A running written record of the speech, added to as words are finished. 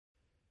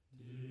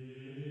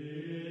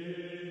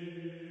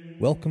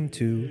Welcome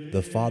to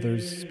The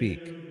Fathers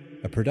Speak,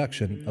 a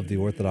production of the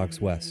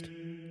Orthodox West.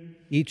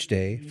 Each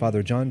day,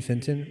 Father John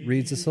Fenton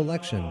reads a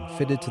selection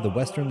fitted to the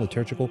Western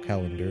liturgical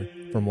calendar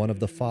from one of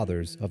the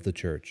Fathers of the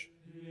Church.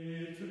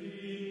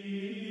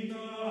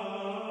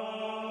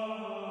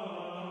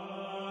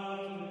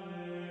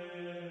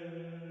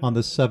 On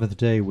the seventh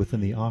day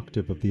within the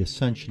octave of the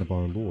Ascension of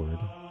our Lord,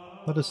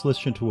 let us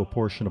listen to a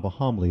portion of a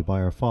homily by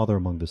our Father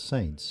among the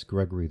Saints,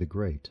 Gregory the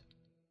Great.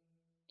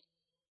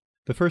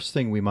 The first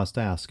thing we must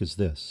ask is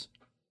this: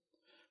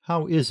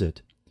 how is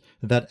it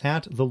that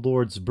at the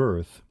Lord's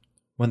birth,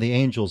 when the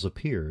angels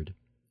appeared,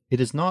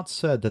 it is not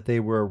said that they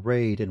were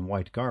arrayed in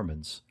white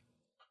garments,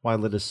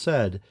 while it is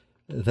said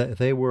that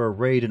they were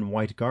arrayed in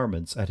white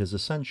garments at his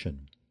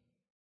ascension?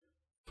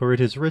 For it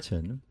is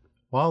written,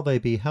 "While they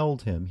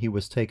beheld him, he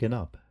was taken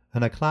up,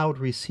 and a cloud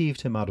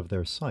received him out of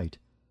their sight.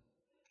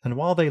 And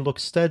while they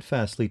looked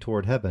steadfastly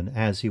toward heaven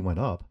as he went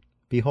up,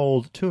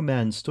 behold, two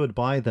men stood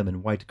by them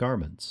in white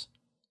garments."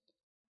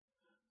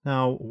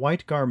 Now,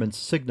 white garments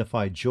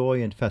signify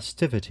joy and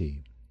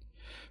festivity.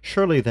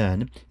 Surely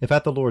then, if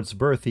at the Lord's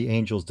birth the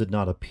angels did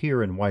not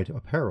appear in white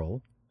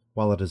apparel,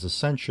 while at his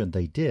ascension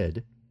they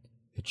did,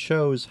 it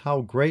shows how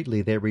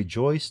greatly they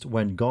rejoiced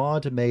when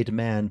God made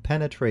man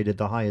penetrated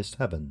the highest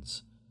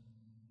heavens.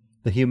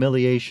 The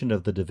humiliation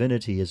of the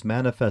divinity is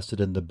manifested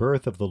in the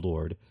birth of the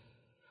Lord,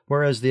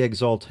 whereas the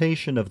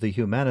exaltation of the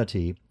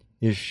humanity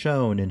is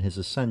shown in his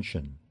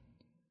ascension.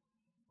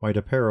 White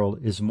apparel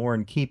is more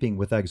in keeping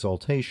with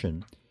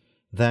exaltation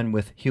than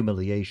with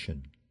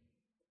humiliation.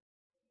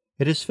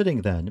 It is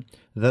fitting, then,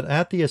 that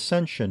at the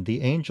ascension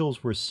the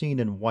angels were seen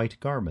in white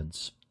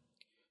garments.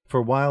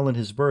 For while in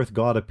his birth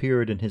God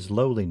appeared in his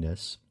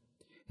lowliness,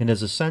 in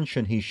his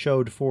ascension he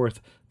showed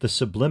forth the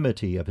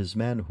sublimity of his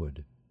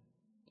manhood.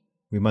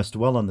 We must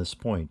dwell on this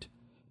point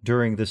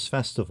during this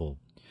festival,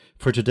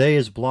 for today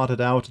is blotted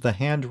out the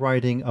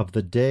handwriting of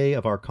the day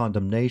of our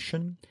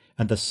condemnation,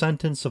 and the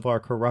sentence of our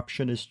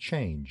corruption is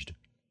changed.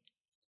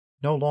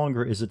 No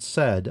longer is it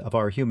said of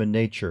our human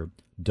nature,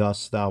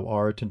 "Dust thou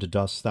art, and to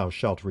dust thou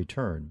shalt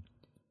return."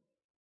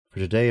 For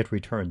today it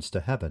returns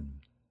to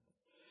heaven.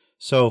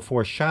 So,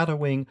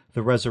 foreshadowing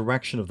the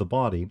resurrection of the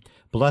body,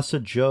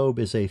 blessed Job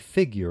is a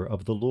figure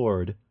of the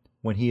Lord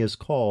when he is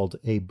called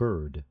a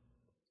bird.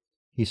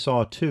 He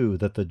saw, too,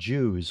 that the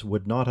Jews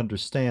would not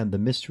understand the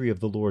mystery of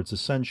the Lord's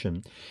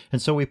ascension,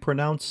 and so he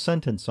pronounced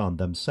sentence on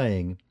them,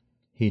 saying,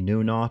 "He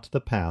knew not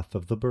the path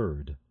of the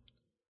bird."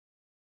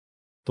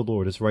 The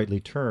Lord is rightly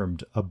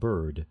termed a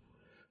bird,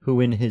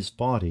 who in his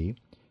body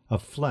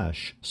of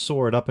flesh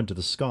soared up into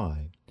the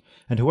sky,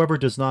 and whoever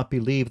does not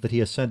believe that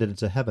he ascended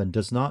into heaven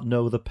does not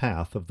know the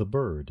path of the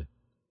bird.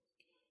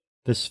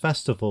 This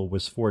festival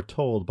was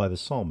foretold by the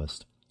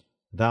psalmist,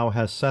 "Thou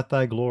hast set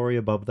thy glory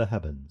above the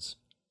heavens."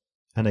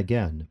 And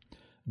again,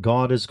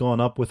 "God is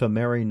gone up with a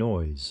merry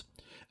noise,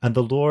 and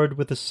the Lord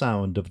with the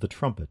sound of the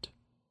trumpet."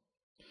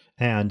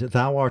 And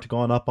 "Thou art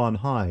gone up on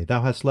high,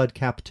 thou hast led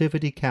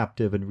captivity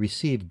captive, and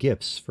received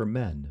gifts for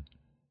men."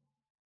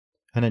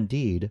 And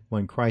indeed,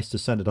 when Christ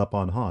ascended up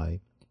on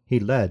high, he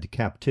led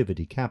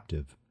captivity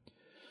captive.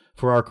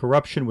 For our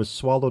corruption was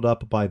swallowed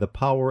up by the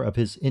power of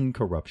his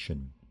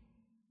incorruption.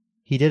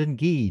 He did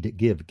indeed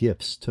give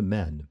gifts to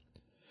men.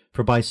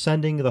 For by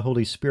sending the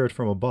Holy Spirit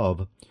from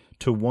above,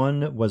 to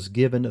one was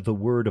given the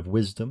word of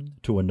wisdom,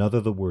 to another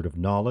the word of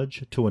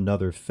knowledge, to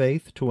another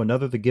faith, to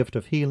another the gift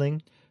of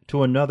healing,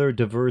 to another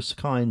diverse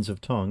kinds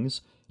of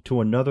tongues, to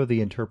another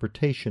the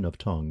interpretation of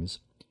tongues,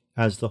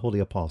 as the Holy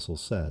Apostle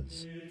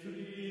says.